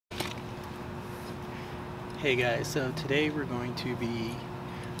Hey guys, so today we're going to be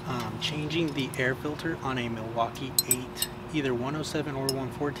changing the air filter on a Milwaukee 8, either 107 or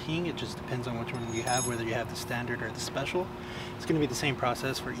 114. It just depends on which one you have, whether you have the standard or the special. It's going to be the same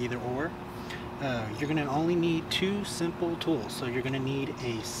process for either or. You're going to only need two simple tools. So you're going to need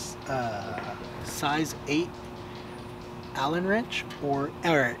a size 8 Allen wrench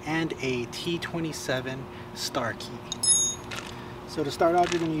and a T27 star key. So to start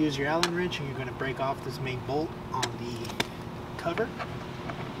off, you're going to use your Allen wrench and you're going to break off this main bolt on the cover.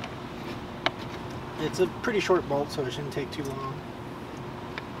 It's a pretty short bolt, so it shouldn't take too long.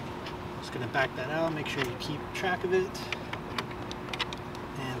 Just going to back that out, make sure you keep track of it,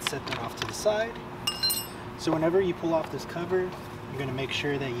 and set that off to the side. So whenever you pull off this cover, you're going to make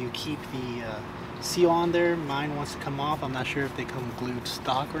sure that you keep the seal on there. Mine wants to come off. I'm not sure if they come glued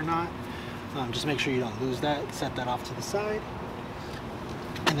stock or not. Just make sure you don't lose that. Set that off to the side.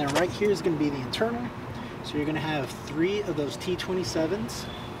 And then right here is going to be the internal. So you're going to have 3 of those T27s.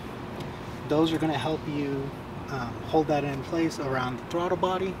 Those are going to help you hold that in place around the throttle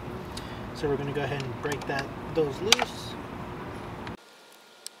body. So we're going to go ahead and break those loose.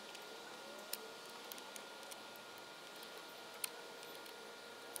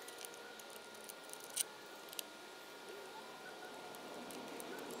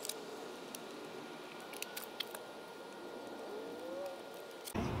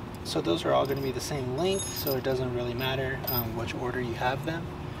 So those are all going to be the same length, so it doesn't really matter which order you have them.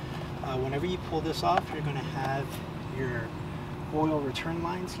 Whenever you pull this off, you're going to have your oil return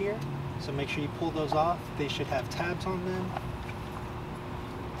lines here. So make sure you pull those off. They should have tabs on them.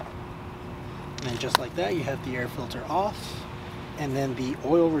 And then just like that, you have the air filter off. And then the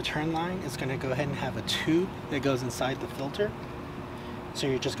oil return line is going to go ahead and have a tube that goes inside the filter. So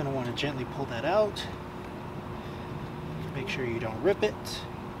you're just going to want to gently pull that out. Make sure you don't rip it.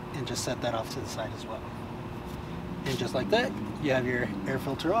 And just set that off to the side as well. And just like that, you have your air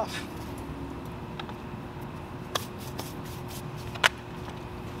filter off.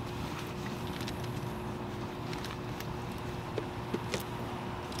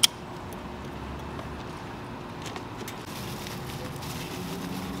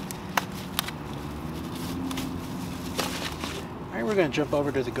 Alright, we're going to jump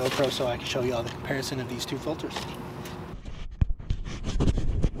over to the GoPro so I can show you all the comparison of these two filters.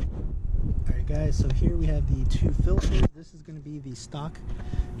 Guys, so here we have the two filters. This is going to be the stock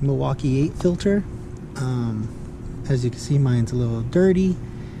Milwaukee 8 filter. As you can see, mine's a little dirty.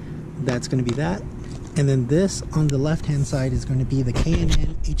 That's going to be that. And then this on the left hand side is going to be the K&N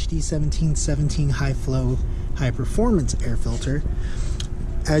HD-1717 High Flow High Performance Air Filter.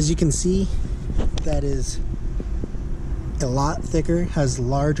 As you can see, that is a lot thicker, has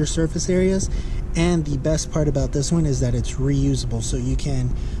larger surface areas, and the best part about this one is that it's reusable, so you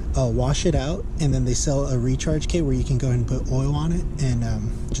can wash it out, and then they sell a recharge kit where you can go ahead and put oil on it and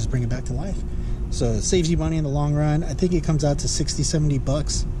just bring it back to life. So it saves you money in the long run. I think it comes out to 60-70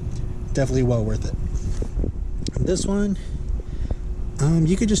 bucks. Definitely well worth it. This one,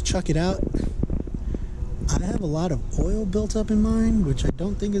 you could just chuck it out. I have a lot of oil built up in mine, which I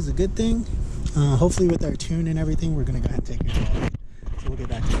don't think is a good thing. Hopefully with our tune and everything, we're gonna go ahead and take it off. So we'll get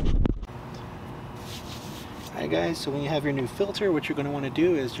back to it. Alright guys, so when you have your new filter, what you're going to want to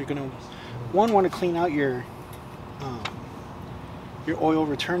do is you're going to want to clean out your oil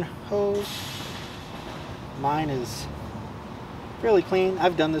return hose. Mine is fairly clean.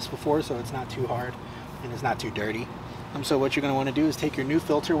 I've done this before, so it's not too hard and it's not too dirty. So what you're going to want to do is take your new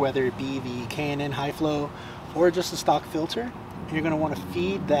filter, whether it be the K&N High Flow or just a stock filter, and you're going to want to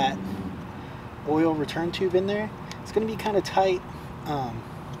feed that oil return tube in there. It's going to be kind of tight.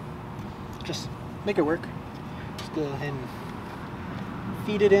 Just make it work. Go ahead and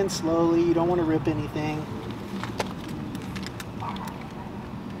feed it in slowly. You don't want to rip anything.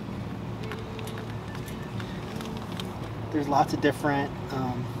 There's lots of different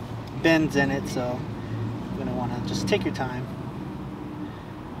bends in it, so you're going to want to just take your time.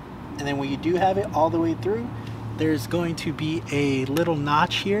 And then when you do have it all the way through, there's going to be a little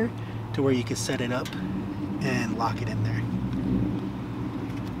notch here to where you can set it up and lock it in there.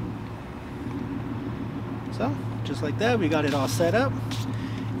 So just like that, we got it all set up,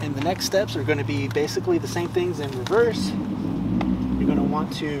 and the next steps are going to be basically the same things in reverse. You're going to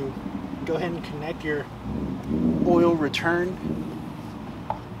want to go ahead and connect your oil return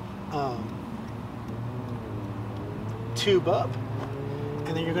tube up,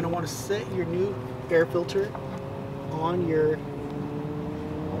 and then you're going to want to set your new air filter on your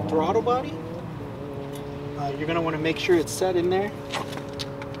throttle body. You're going to want to make sure it's set in there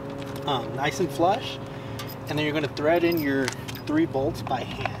nice and flush. And then you're going to thread in your 3 bolts by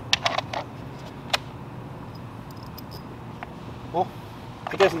hand. well,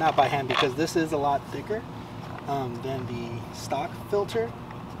 I guess not by hand, because this is a lot thicker than the stock filter.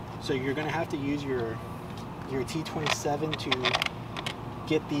 So you're gonna have to use your T27 to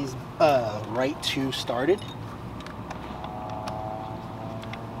get these right to started.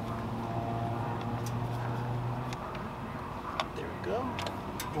 There we go.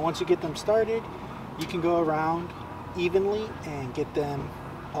 And once you get them started, you can go around evenly and get them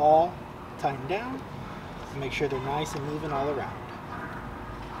all tightened down and make sure they're nice and even all around.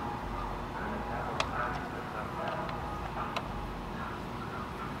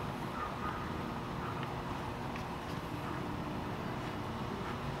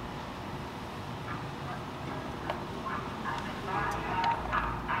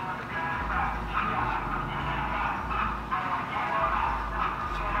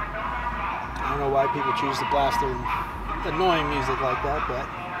 I don't know why people choose to blast their annoying music like that, but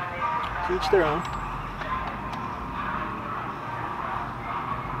to each their own.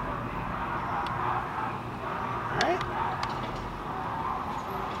 Alright.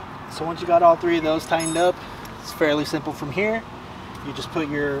 So once you got all three of those tightened up, it's fairly simple from here. You just put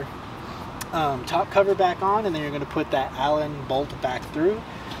your top cover back on, and then you're going to put that Allen bolt back through.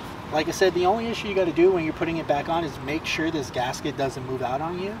 Like I said, the only issue you got to do when you're putting it back on is make sure this gasket doesn't move out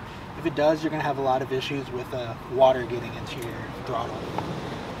on you. If it does, you're going to have a lot of issues with water getting into your throttle.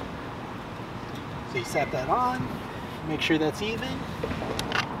 So you set that on, make sure that's even,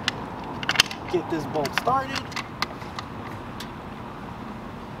 get this bolt started.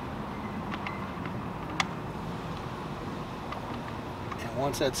 And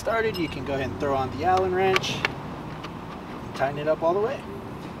once that's started, you can go ahead and throw on the Allen wrench and tighten it up all the way.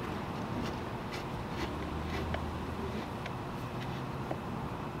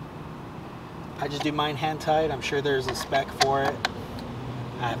 I just do mine hand tied. I'm sure there's a spec for it.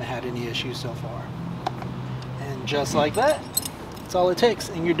 I haven't had any issues so far. And just like that, that's all it takes,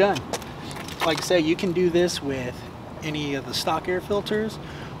 and you're done. Like I say, you can do this with any of the stock air filters,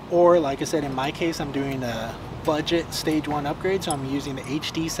 or like I said, in my case, I'm doing a budget stage 1 upgrade, so I'm using the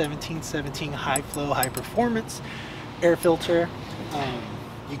HD-1717 High Flow High Performance air filter.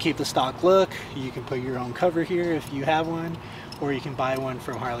 You keep the stock look. You can put your own cover here if you have one, or you can buy one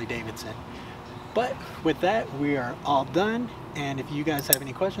from Harley-Davidson. But with that, we are all done. And if you guys have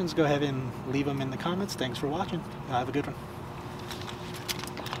any questions, go ahead and leave them in the comments. Thanks for watching. Have a good one.